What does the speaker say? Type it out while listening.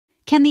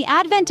Can the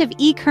advent of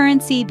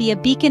e-currency be a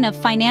beacon of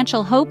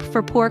financial hope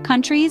for poor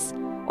countries,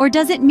 or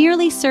does it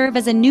merely serve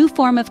as a new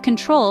form of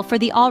control for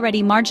the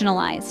already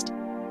marginalized?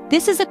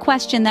 This is a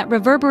question that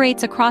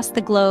reverberates across the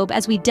globe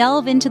as we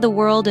delve into the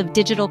world of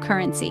digital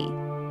currency.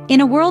 In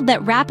a world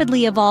that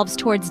rapidly evolves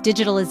towards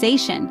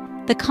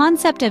digitalization, the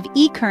concept of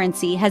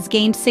e-currency has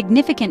gained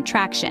significant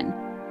traction.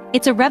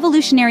 It's a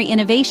revolutionary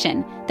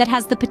innovation that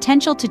has the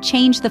potential to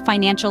change the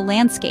financial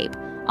landscape,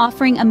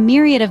 offering a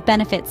myriad of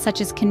benefits such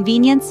as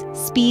convenience,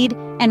 speed,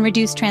 and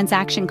reduced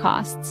transaction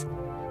costs.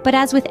 But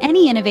as with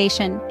any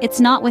innovation, it's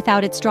not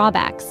without its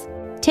drawbacks.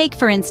 Take,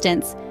 for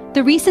instance,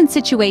 the recent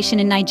situation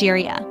in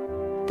Nigeria.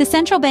 The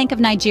Central Bank of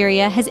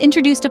Nigeria has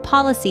introduced a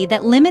policy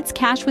that limits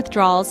cash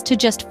withdrawals to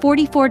just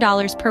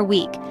 $44 per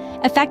week,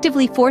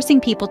 effectively forcing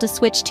people to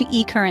switch to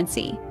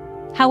e-currency.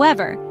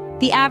 However,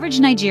 the average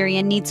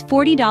Nigerian needs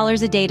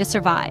 $40 a day to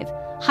survive,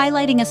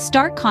 highlighting a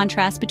stark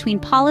contrast between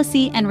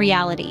policy and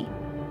reality.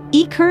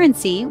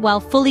 E-currency,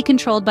 while fully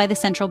controlled by the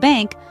central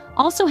bank,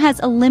 also has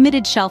a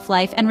limited shelf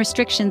life and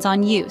restrictions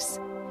on use.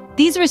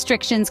 These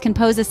restrictions can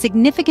pose a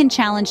significant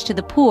challenge to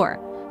the poor,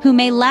 who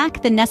may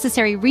lack the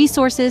necessary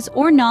resources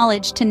or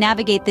knowledge to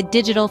navigate the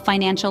digital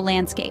financial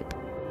landscape.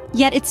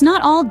 Yet it's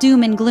not all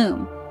doom and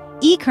gloom.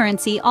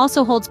 E-currency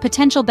also holds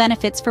potential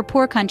benefits for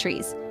poor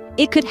countries.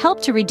 It could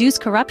help to reduce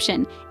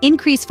corruption,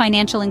 increase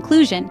financial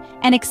inclusion,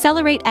 and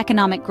accelerate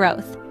economic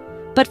growth.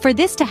 But for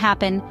this to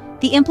happen,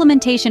 the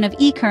implementation of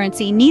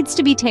e-currency needs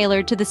to be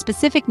tailored to the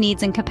specific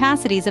needs and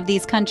capacities of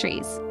these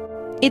countries.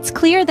 It's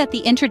clear that the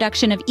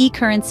introduction of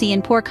e-currency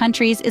in poor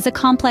countries is a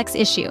complex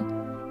issue.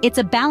 It's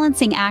a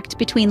balancing act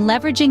between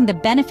leveraging the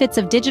benefits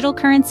of digital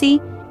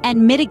currency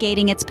and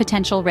mitigating its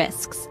potential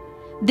risks.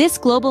 This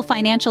global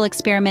financial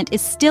experiment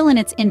is still in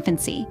its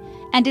infancy,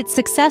 and its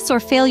success or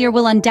failure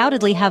will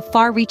undoubtedly have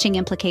far-reaching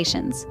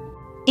implications.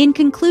 In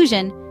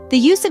conclusion, the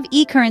use of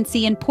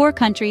e-currency in poor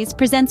countries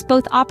presents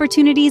both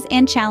opportunities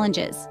and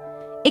challenges.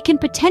 It can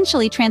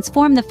potentially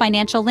transform the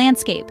financial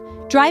landscape,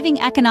 driving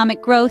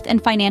economic growth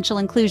and financial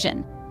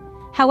inclusion.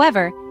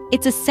 However,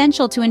 it's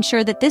essential to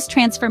ensure that this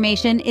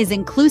transformation is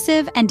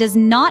inclusive and does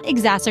not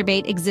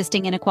exacerbate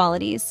existing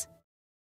inequalities.